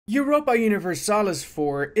Europa Universalis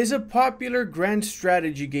 4 is a popular grand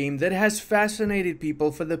strategy game that has fascinated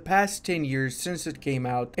people for the past 10 years since it came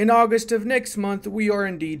out. In August of next month, we are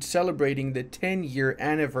indeed celebrating the 10-year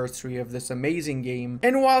anniversary of this amazing game.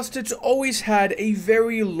 And whilst it's always had a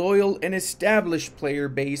very loyal and established player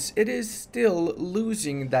base, it is still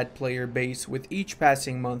losing that player base with each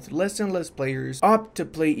passing month. Less and less players opt to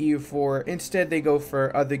play EU4. Instead, they go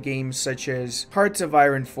for other games such as Hearts of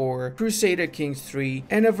Iron 4, Crusader Kings 3,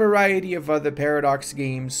 and a variety of other Paradox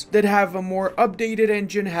games that have a more updated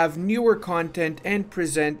engine, have newer content, and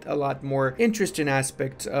present a lot more interesting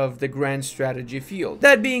aspects of the grand strategy field.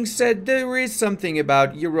 That being said, there is something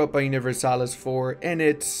about Europa Universalis 4 and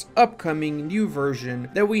its upcoming new version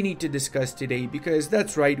that we need to discuss today, because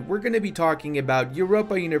that's right, we're going to be talking about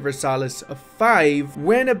Europa Universalis 5,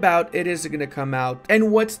 when about it is going to come out,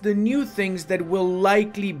 and what's the new things that will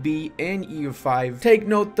likely be in EU5. Take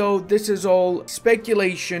note though, this is all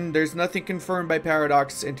speculation. There's nothing confirmed by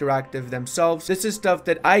Paradox Interactive themselves. This is stuff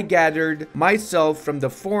that I gathered myself from the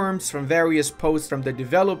forums, from various posts from the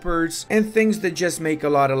developers, and things that just make a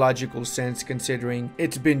lot of logical sense considering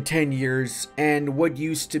it's been 10 years and what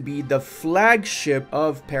used to be the flagship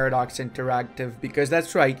of Paradox Interactive, because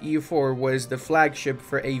that's right, EU4 was the flagship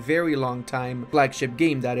for a very long time, flagship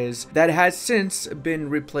game that is, that has since been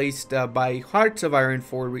replaced by Hearts of Iron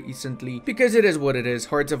 4 recently, because it is what it is.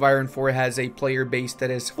 Hearts of Iron 4 has a player base that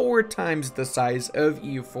is 4 times the size of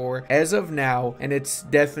EU4 as of now, and it's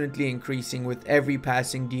definitely increasing with every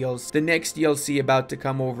passing DLC. The next DLC about to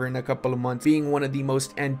come over in a couple of months being one of the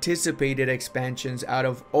most anticipated expansions out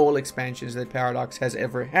of all expansions that Paradox has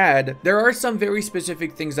ever had. There are some very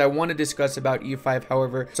specific things I want to discuss about EU5,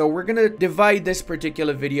 however, so we're gonna divide this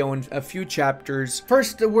particular video in a few chapters.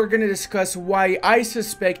 First, we're gonna discuss why I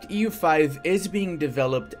suspect EU5 is being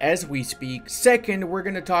developed as we speak. Second, we're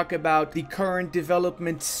gonna talk about the current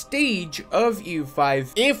development stage of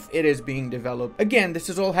EU5 if it is being developed. Again, this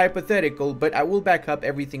is all hypothetical, but I will back up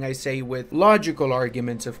everything I say with logical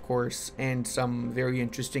arguments, of course, and some very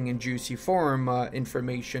interesting and juicy forum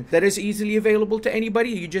information that is easily available to anybody.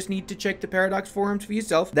 You just need to check the Paradox forums for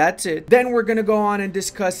yourself. That's it. Then we're gonna go on and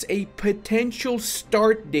discuss a potential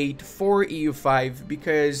start date for EU5,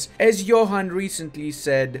 because as Johan recently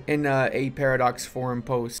said in a Paradox forum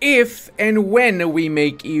post, if and when we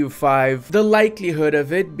make EU5, the likelihood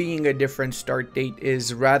of it being a different start date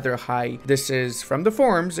is rather high. This is from the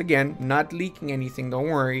forums, again, not leaking anything, don't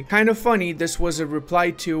worry. Kind of funny, this was a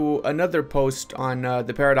reply to another post on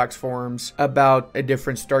the Paradox forums about a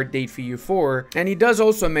different start date for EU4, and he does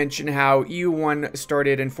also mention how EU1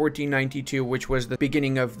 started in 1492, which was the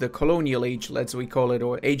beginning of the colonial age, let's we call it,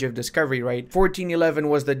 or age of discovery, right? 1411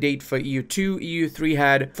 was the date for EU2. EU3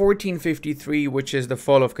 had 1453, which is the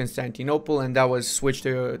fall of Constantinople, and that was switched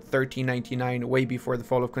to 1399 way before the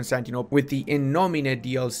fall of Constantinople with the In Nomine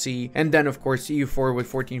DLC, and then of course EU4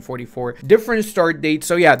 with 1444. Different start dates.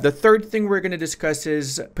 So yeah, the third thing we're going to discuss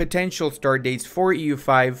is potential start dates for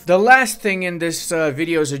EU5. The last thing in this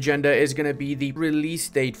video's agenda is going to be the release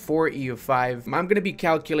date for EU5. I'm going to be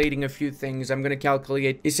calculating a few things. I'm going to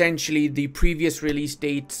calculate essentially the previous release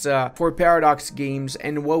dates for Paradox games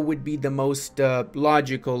and what would be the most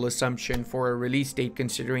logical assumption for a release date,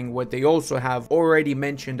 considering what they also have already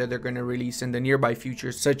mentioned that they're going to release in the nearby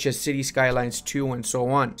future, such as City Skylines 2 and so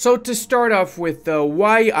on. So to start off with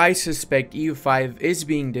why I suspect EU5 is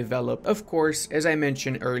being developed, of course, as I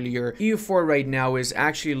mentioned earlier, EU4 right now is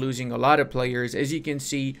actually losing a lot of players. As you can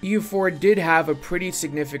see, EU4 did have a pretty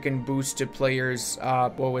significant boost to players,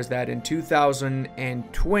 what was that, in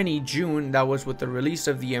 2020 June, that was with the release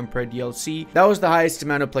of the Emperor DLC. That was the highest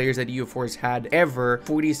amount of players that EU4's had ever,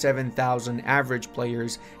 47,000 average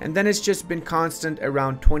players, and then it's just been constant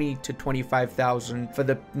around 20 to 25,000 for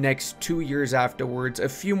the next 2 years afterwards. A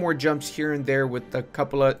few more jumps here and there with a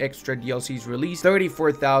couple of extra DLCs released,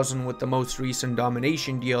 34,000 with the most recent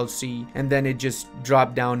Domination DLC, and then it just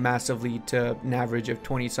dropped down massively to an average of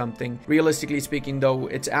 20 something. Realistically speaking though,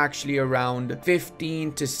 it's actually around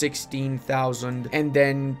 15 to 16,000, and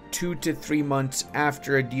then 2 to 3 months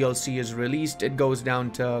after a DLC is released, it goes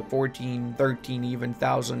down to 14, 13 even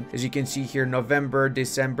thousand. As you can see here, November,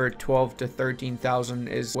 December, 12 to 13,000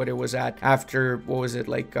 is what it was at after, what was it,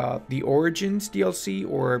 like the Origins DLC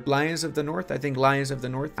or Lions of the North? I think Lions of the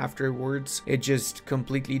North. Afterwards, it just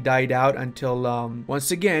completely died out until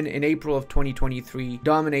once again in April of 2023,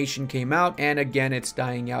 Domination came out, and again it's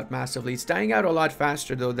dying out massively. It's dying out a lot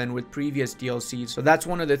faster though than with previous DLCs, so that's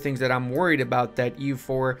one of the things that I'm worried about, that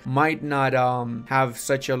EU4 might not have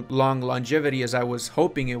such a long longevity as I was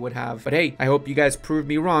hoping it would have. But hey, I hope you guys prove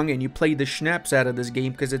me wrong and you play the schnapps out of this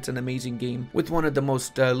game, because it's an amazing game with one of the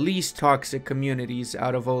most least toxic communities communities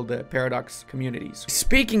out of all the Paradox communities.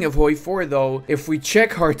 Speaking of HOI4 though, if we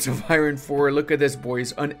check Hearts of Iron 4, look at this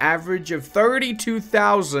boys, an average of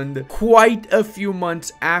 32,000 quite a few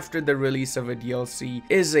months after the release of a DLC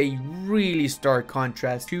is a really stark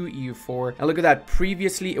contrast to EU4. And look at that,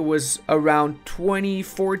 previously it was around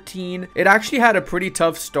 2014. It actually had a pretty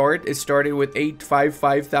tough start. It started with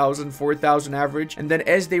 5,000, 4,000 average, and then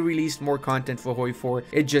as they released more content for HOI4,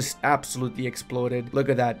 it just absolutely exploded. Look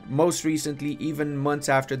at that. Most recently, even months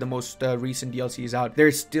after the most recent DLC is out,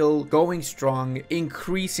 they're still going strong,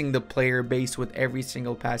 increasing the player base with every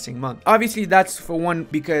single passing month. Obviously, that's for one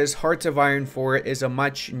because Hearts of Iron 4 is a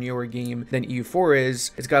much newer game than EU4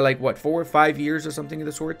 is. It's got like what, 4 or 5 years or something of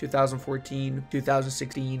the sort, 2014,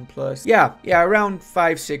 2016 plus. Yeah, around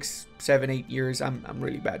 5, 6, 7, 8 years. I'm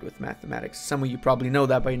really bad with mathematics. Some of you probably know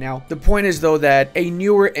that by now. The point is though that a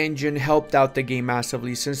newer engine helped out the game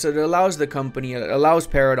massively, since it allows the company, it allows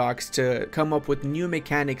Paradox to come up with new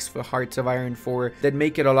mechanics for Hearts of Iron 4 that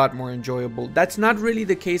make it a lot more enjoyable. That's not really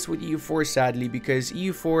the case with EU4 sadly, because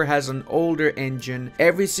EU4 has an older engine.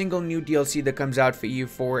 Every single new DLC that comes out for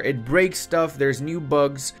EU4, it breaks stuff, there's new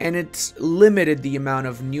bugs, and it's limited the amount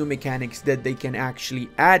of new mechanics that they can actually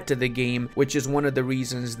add to the game, which is one of the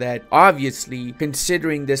reasons that obviously,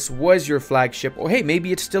 considering this was your flagship, or hey,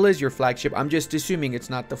 maybe it still is your flagship, I'm just assuming it's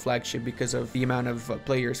not the flagship because of the amount of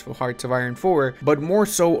players for Hearts of Iron 4, but more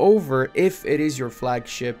so over, if it is your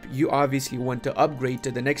flagship, you obviously want to upgrade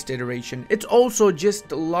to the next iteration. It's also just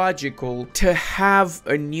logical to have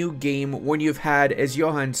a new game when you've had, as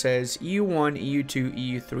Johan says, EU1,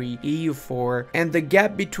 EU2, EU3, EU4, and the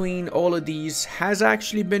gap between all of these has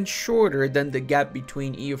actually been shorter than the gap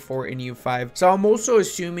between EU4 and EU5. So I'm also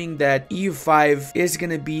assuming that EU5 is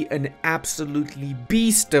gonna be an absolutely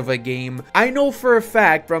beast of a game. I know for a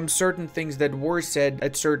fact from certain things that were said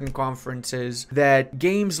at certain conferences that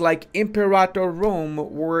games like Imperator Rome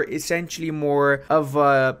were essentially more of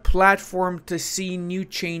a platform to see new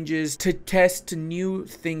changes, to test new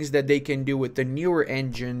things that they can do with the newer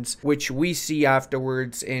engines, which we see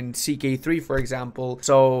afterwards in CK3 for example.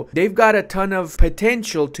 So they've got a ton of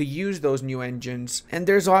potential to use those new engines, and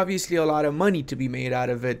there's obviously a lot of money to be made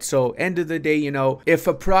out of it. So end of the day, you know, if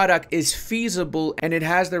a product is feasible and it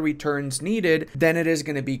has the returns needed, then it is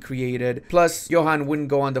going to be created. Plus, Johan wouldn't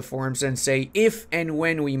go on the forums and say, if and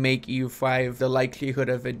when we make EU5, the likelihood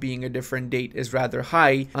of it being a different date is rather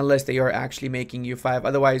high, unless they are actually making EU5.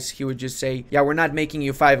 Otherwise, he would just say, yeah, we're not making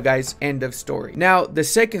EU5, guys. End of story. Now, the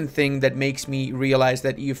second thing that makes me realize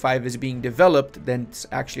that EU5 is being developed, then it's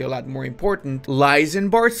actually a lot more important, lies in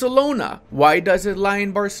Barcelona. Why does it lie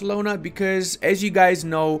in Barcelona? Because as you guys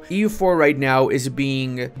know, EU4 right now is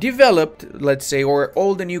being developed, let's say, or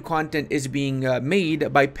all the new content is being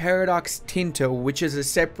made by Paradox Tinto, which is a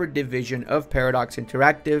separate division of Paradox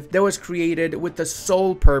Interactive that was created with the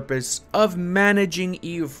sole purpose of managing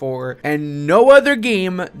EU4 and no other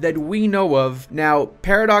game that we know of. Now,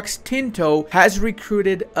 Paradox Tinto has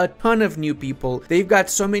recruited a ton of new people. They've got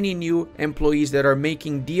so many new employees that are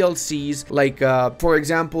making DLCs, like for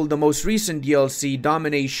example, the most recent DLC,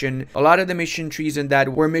 Domination. A lot of the mission trees in that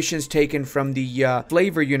were missions taken from the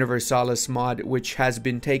Flavor Universalis mod, which has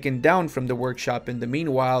been taken down from the workshop in the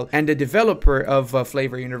meanwhile, and the developer of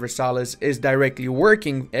Flavor Universalis is directly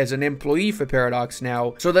working as an employee for Paradox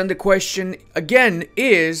now. So then the question again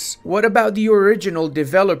is, what about the original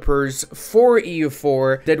developers for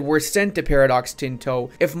EU4 that were sent to Paradox Tinto?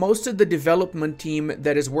 If most of the development team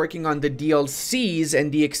that is working on the DLCs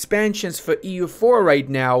and the expansions for EU4 right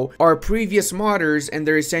now are previous modders, and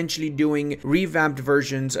they're essentially doing revamped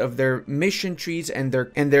versions of their mission trees and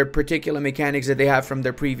their particular mechanics that they have from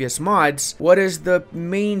their previous mods, what is the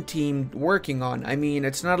main team working on? I mean,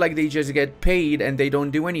 it's not like they just get paid and they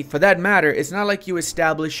don't do anything. For that matter, it's not like you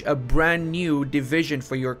establish a brand new division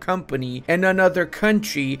for your company in another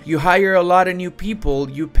country. You hire a lot of new people,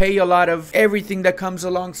 you pay a lot of everything that comes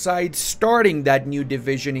alongside starting that new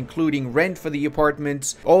division, including rent for the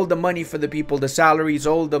apartments, all the money for the people, the salaries,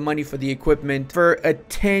 all the money for the equipment, for a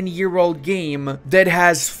 10-year-old game that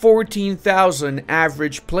has 14,000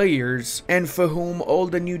 average players, and for whom all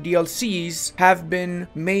the new DLCs have been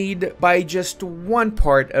made by just one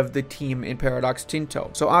part of the team in Paradox Tinto.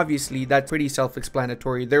 So obviously that's pretty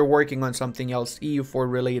self-explanatory. They're working on something else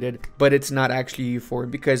EU4 related, but it's not actually EU4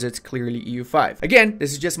 because it's clearly EU5. Again,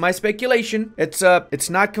 this is just my speculation. It's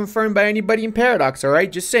not confirmed by anybody in Paradox, all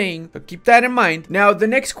right? Just saying, but keep that in mind. Now, the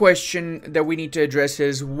next question that we need to address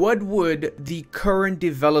is, what would the current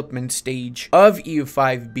development stage of EU5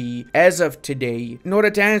 EU5B as of today? In order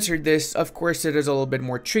to answer this, of course, it is a little bit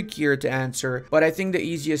more trickier to answer, but I think the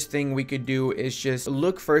easiest thing we could do is just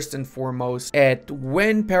look first and foremost at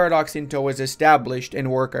when Paradox Tinto was established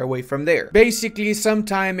and work our way from there. Basically,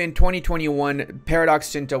 sometime in 2021,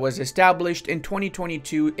 Paradox Tinto was established. In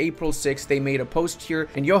 2022, April 6th, they made a post here,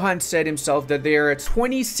 and Johan said himself that there are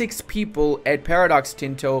 26 people at Paradox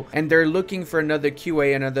Tinto, and they're looking for another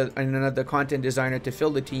QA and another content designer to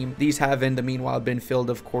fill the team. These have in the meanwhile been filled,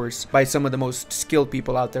 of course, by some of the most skilled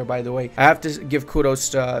people out there, by the way. I have to give kudos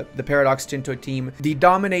to the Paradox Tinto team. The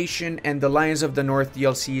Domination and the Lions of the North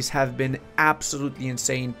DLCs have been absolutely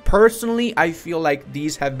insane. Personally, I feel like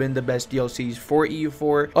these have been the best DLCs for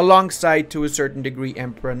EU4, alongside, to a certain degree,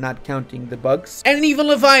 Emperor, not counting the bugs. And even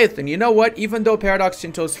Leviathan. You know what? Even though Paradox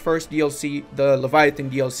Tinto's first DLC, the Leviathan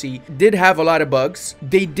DLC, did have a lot of bugs,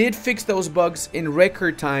 they did fix those bugs in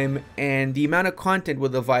record time, and the amount of content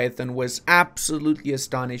with Leviathan was absolutely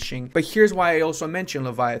astonishing. But here's why I also mentioned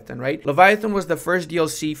Leviathan, right? Leviathan was the first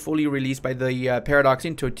DLC fully released by the Paradox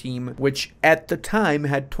Tinto team, which at the time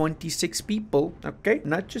had 26 people, okay?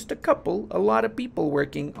 Not just a couple, a lot of people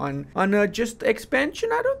working on just expansion.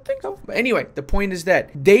 I don't think so. But anyway, the point is that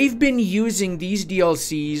they've been using these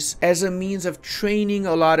DLCs as a means of training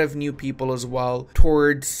a lot of new people as well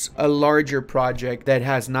towards a larger project that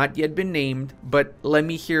has not yet been named, but let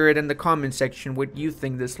me hear it in the comment section what you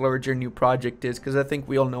think this larger new project is, because I think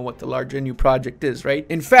we all know what the larger new project is, right?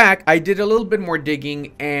 In fact, I did a little bit more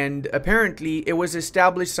digging, and apparently it was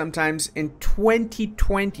established sometimes in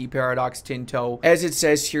 2020, Paradox Tinto. As it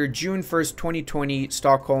says here, June 1st, 2020,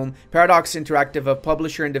 Stockholm. Paradox Interactive, a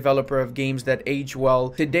publisher and developer of games that age well,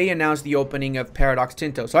 today announced the opening of Paradox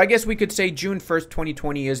Tinto. So I guess we could say June 1st,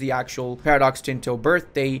 2020 is the actual Paradox Tinto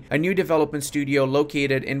birthday, a new development studio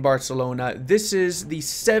located in Barcelona. This is the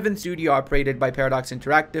 7th studio operated by Paradox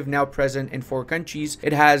Interactive, now present in 4 countries.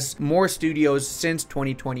 It has more studios since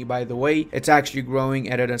 2020, by the way. It's actually growing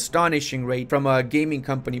at an astonishing rate from a gaming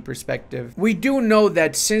company perspective. We do know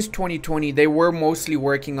that since 2020, they were mostly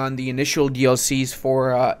working on the initial DLCs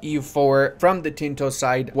for EU4 from the Tinto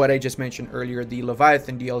side. What I just mentioned earlier, the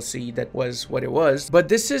Leviathan DLC, that was what it was. But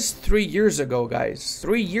this is 3 years ago, guys.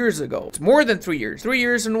 3 years ago. It's more than 3 years. 3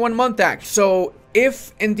 years and 1 month, actually. So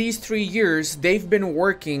if in these 3 years they've been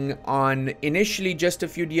working on initially just a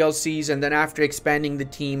few DLCs, and then after expanding the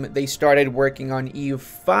team they started working on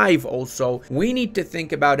EU5 also, we need to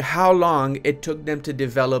think about how long it took them to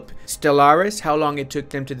develop Stellaris, how long it took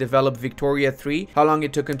them to develop Victoria 3, how long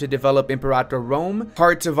it took them to develop Imperator Rome,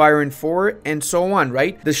 Hearts of Iron 4, and so on,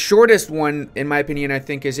 right? The shortest one, in my opinion, I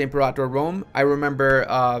think is Imperator Rome. I remember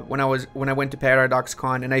when I went to Paradox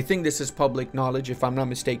Con, and I think this is public knowledge if I'm not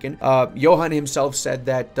mistaken, Johan himself said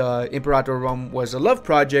that Imperator Rome was a love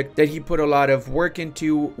project that he put a lot of work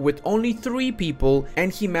into with only 3 people,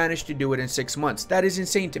 and he managed to do it in 6 months. That is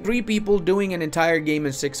insane to me. 3 people doing an entire game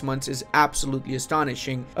in 6 months is absolutely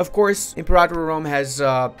astonishing. Of course, Imperator Rome has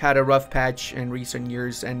had a rough patch in recent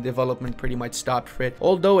years, and development pretty much stopped for it,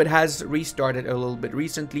 although it has restarted a little bit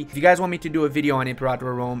recently. If you guys want me to do a video on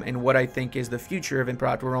Imperator Rome and what I think is the future of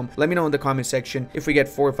Imperator Rome, let me know in the comment section. If we get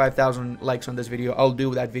 4,000 or 5,000 likes on this video, I'll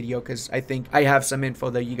do that video, because I think I have some info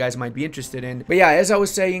that you guys might be interested in. But yeah, as I was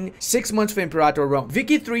saying, 6 months for Imperator Rome.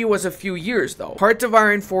 Vicky 3 was a few years though. Hearts of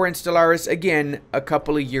Iron 4 and Stellaris, again, a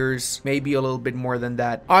couple of years, maybe a little bit more than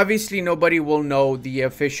that. Obviously, nobody will know the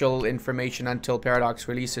official information until Paradox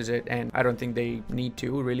releases it, and I don't think they need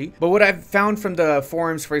to, really. But what I've found from the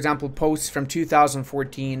forums, for example, posts from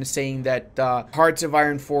 2014 saying that Hearts of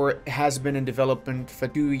Iron 4 has been in development for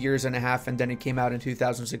 2.5 years, and then it came out in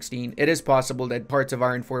 2016. It is possible that Hearts of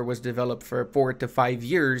Iron 4 was developed for 4 to 5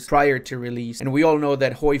 years prior to release, and we all know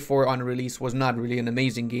that Hoi 4 on release was not really an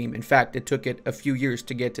amazing game. In fact, it took it a few years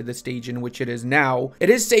to get to the stage in which it is now. It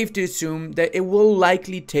is safe to assume that it will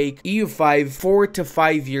likely take EU5 4 to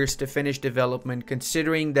 5 years to finish development,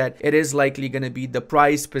 considering that it is likely going to be the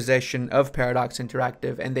prized possession of Paradox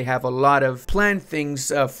Interactive, and they have a lot of planned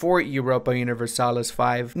things for Europa Universalis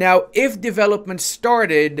V. Now, if development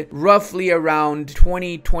started roughly around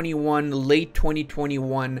 2021, late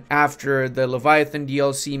 2021, after the Leviathan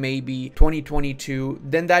DLC, maybe 2022,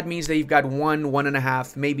 then that means that you've got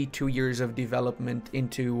 1.5, maybe 2 years of development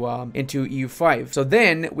into EU5. So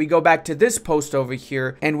then we go back to this post over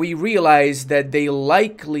here, and we realize that they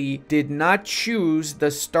likely did not choose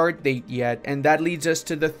the start date yet, and that leads us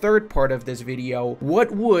to the third part of this video.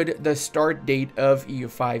 What would the start date of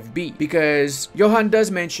EU5 be? Because Johan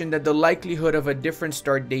does mention that the likelihood of a different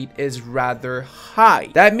start date is rather high.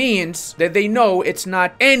 That means that they know it's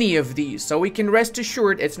not any of these. So we can rest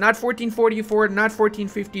assured it's not 1444, not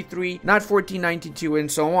 1453, not 1492,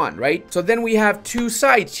 and so on, right? So then we have two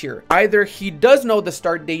sides here. Either he does know the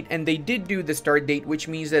start date and they did do the start date, which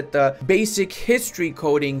means that the basic history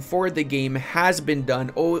coding for the game has been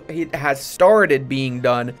done, or it has started being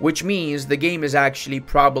done, which means the game is actually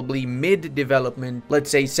probably mid-development, let's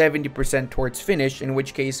say 70% towards finish, in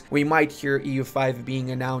which case we might hear EU5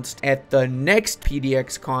 being announced at the next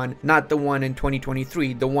PDX Con, not the one in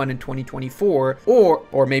 2023, the one in 2024,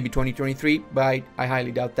 or maybe 2023, but I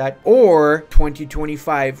highly doubt that, or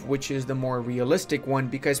 2025, which is the more realistic one,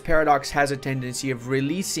 because Paradox has a tendency of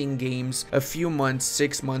releasing games a few months,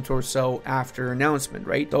 6 months or so after announcement,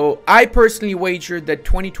 right? So I personally wagered that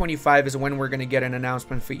 2025 is when we're going to get an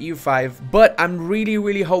announcement for EU5, but I'm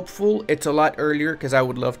really hopeful it's a lot earlier, because I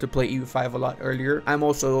would love to play EU5 a lot earlier. I'm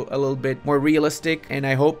also a little bit more realistic, and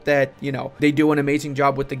I hope that, you know, they do an amazing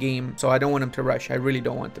job with the game, so I don't want them to rush. I really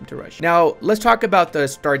don't want them to rush. Now, let's talk about the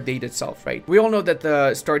start date itself, right? We all know that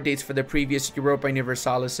the start dates for the previous Europa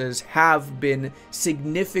Universalises have been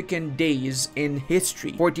significant days in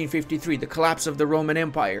history. 1453, the collapse of the Roman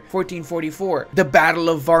Empire. 1444, the Battle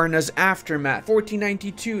of Varna's aftermath.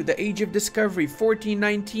 1492, the Age of Discovery.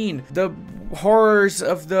 1419, the horrors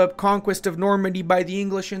of the conquest of Normandy by the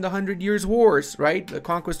English in the 100 Years' Wars, right? The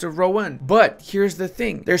conquest of Rouen. But here's the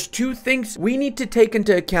thing. There's two things we need to take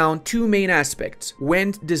into account, two main aspects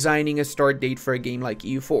when designing a start date for a game like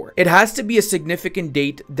EU4. It has to be a significant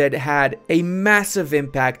date that had a massive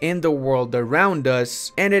impact in the world around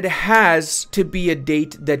us, and it has to be a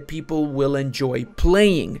date that people will enjoy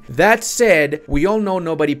playing. That said, we all know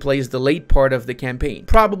nobody plays the late part of the campaign.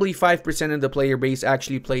 Probably 5% of the player base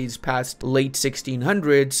actually plays past late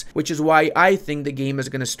 1600s, which is why I think the game is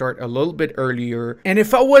going to start a little bit earlier. And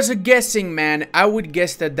if I was a guessing man, I would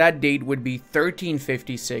guess that that date would be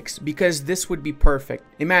 1356, because this would be perfect.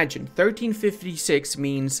 Imagine 1356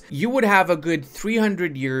 means you would have a good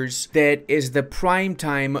 300 years that is the prime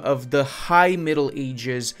time of the high Middle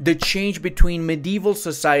Ages, the change between medieval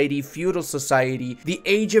society, feudal society, the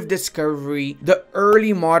Age of Discovery, the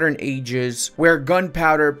early modern ages, where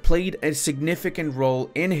gunpowder played a significant role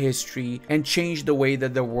in history and changed the way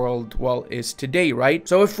that the world, well, is today, right?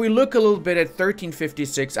 So if we look a little bit at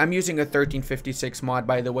 1356, I'm using a 1356 mod,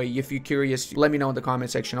 by the way. If you're curious, let me know in the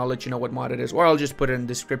comment section. I'll let you know what mod it is, or I'll just put it in the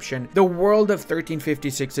description. The world of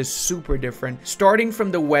 1356 is super different. Starting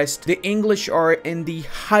from the west, the English are in the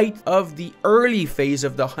height of the early phase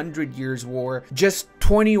of the 100 Years' War. Just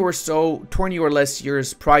 20 or less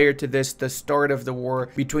years prior to this, the start of the war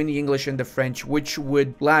between the English and the French, which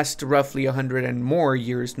would last roughly 100 and more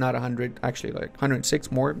years, not 100, actually like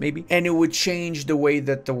 106 more maybe, and it would change the way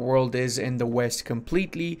that the world is in the west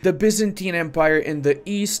completely. The Byzantine Empire in the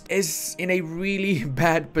east is in a really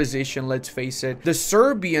bad position, let's face it. The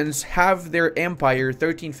Serbians have their empire.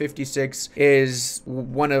 1356 is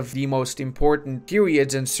one of the most important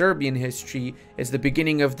periods in Serbian history. It's the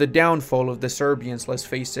beginning of the downfall of the Serbians, let's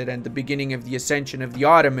face it, and the beginning of the ascension of the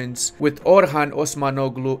Ottomans, with Orhan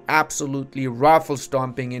Osmanoglu absolutely raffle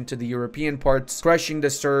stomping into the European parts, crushing the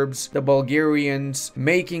Serbs, the Bulgarians,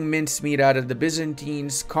 making mincemeat out of the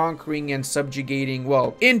Byzantines, conquering and subjugating,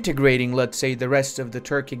 well, integrating, let's say, the rest of the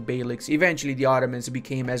Turkic Beyliks. Eventually, the Ottomans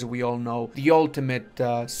became, as we all know, the ultimate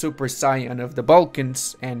super scion of the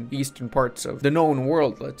Balkans and eastern parts of the known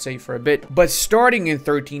world, let's say, for a bit. But starting in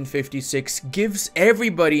 1356 gives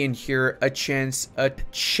everybody in here a chance at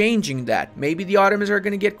changing that. Maybe the Ottomans are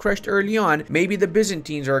going to get crushed early on. Maybe the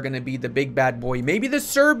Byzantines are going to be the big bad boy. Maybe the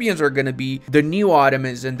Serbians are going to be the new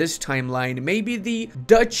Ottomans in this timeline. Maybe the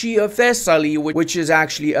Duchy of Thessaly, which is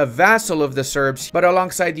actually a vassal of the Serbs, but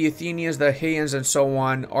alongside the Athenians, the Achaeans, and so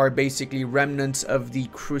on, are basically remnants of the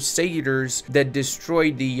Crusaders that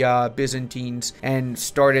destroyed the Byzantines and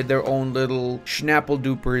started their own little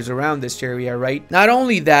schnappledupers around this area, right? Not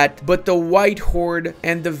only that, but the White Horde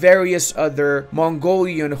and the various other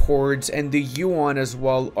Mongolian hordes and the Yuan as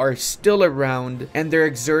well are still around, and they're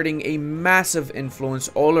exerting a massive influence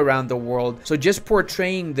all around the world. So just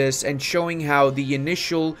portraying this and showing how the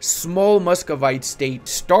initial small Muscovite state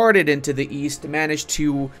started into the east, managed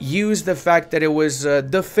to use the fact that it was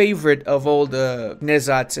the favorite of all the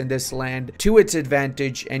Knesats in this land to its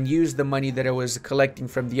advantage, and use the money that it was collecting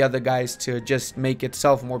from the other guys to just make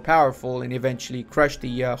itself more powerful and eventually crush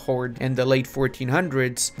the horde in the late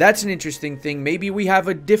 1400s. That's an interesting thing. Maybe we have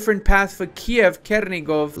a different path for Kiev,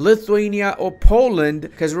 Chernigov, Lithuania, or Poland,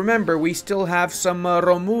 because remember, we still have some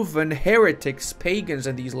Romuvan heretics, pagans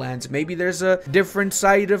in these lands. Maybe there's a different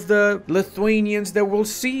side of the Lithuanians that we'll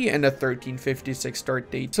see in a 1356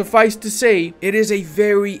 start date. Suffice to say, it is a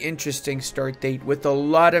very interesting start date with a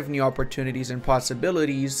lot of new opportunities and possibilities.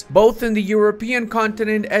 possibilities, both in the European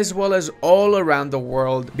continent as well as all around the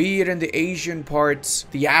world, be it in the Asian parts,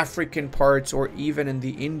 the African parts, or even in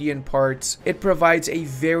the Indian parts. It provides a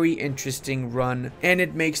very interesting run, and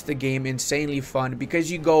it makes the game insanely fun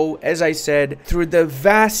because you go, as I said, through the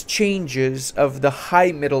vast changes of the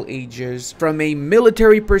High Middle Ages from a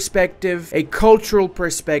military perspective, a cultural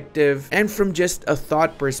perspective, and from just a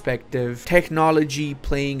thought perspective, technology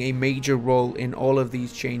playing a major role in all of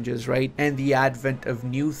these changes, right? And the advent of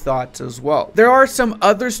new thoughts as well. There are some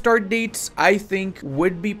other start dates I think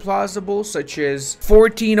would be plausible, such as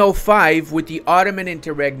 1405 with the Ottoman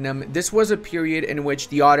interregnum. This was a period in which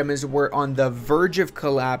the Ottomans were on the verge of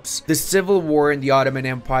collapse. The civil war in the Ottoman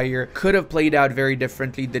Empire could have played out very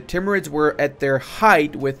differently. The Timurids were at their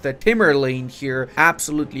height with the Timurlane here,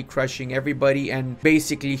 absolutely crushing everybody and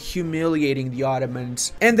basically humiliating the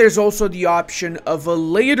Ottomans. And there's also the option of a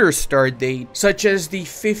later start date, such as the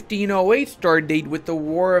 1508 start date with the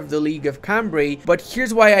War of the League of Cambrai. But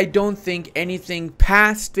here's why I don't think anything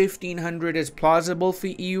past 1500 is plausible for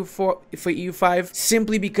EU5,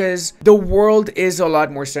 simply because the world is a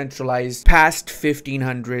lot more centralized past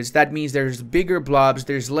 1500s. That means there's bigger blobs,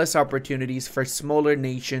 there's less opportunities for smaller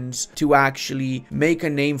nations to actually make a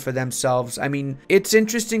name for themselves. I mean, it's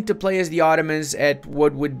interesting to play as the Ottomans at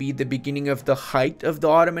what would be the beginning of the height of the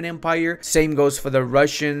Ottoman Empire. Same goes for the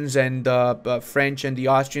Russians and the French and the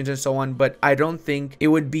Austrians and so on, but I don't think it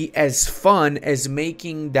would be as fun as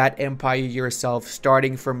making that empire yourself,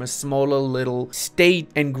 starting from a smaller little state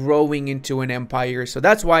and growing into an empire. So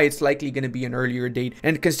that's why it's likely going to be an earlier date.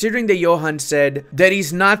 And considering that Johan said that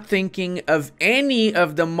he's not thinking of any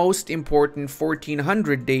of the most important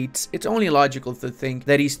 1400 dates, it's only logical to think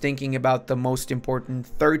that he's thinking about the most important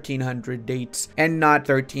 1300 dates and not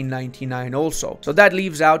 1399 also. So that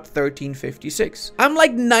leaves out 1356. I'm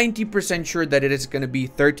like 90% sure that it is going to be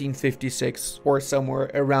 1356 or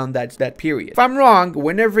somewhere around that period. If I'm wrong,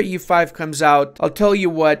 whenever EU5 comes out, I'll tell you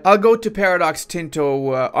what, I'll go to Paradox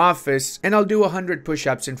Tinto office and I'll do 100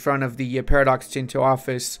 push-ups in front of the Paradox Tinto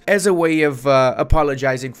office as a way of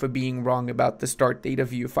apologizing for being wrong about the start date of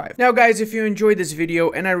EU5. Now guys, if you enjoyed this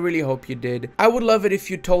video, and I really hope you did, I would love it if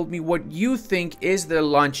you told me what you think is the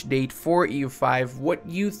launch date for EU5, what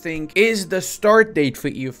you think is the start date for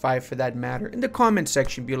EU5 for that matter, in the comment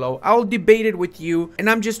section below. I'll debate it with you, and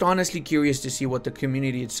I'm just honestly curious to see what the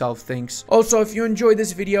community itself thinks. Also, if you enjoyed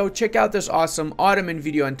this video, check out this awesome Ottoman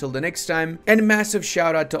video until the next time, and massive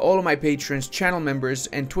shout out to all of my patrons, channel members,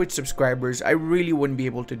 and Twitch subscribers. I really wouldn't be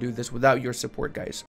able to do this without your support, guys.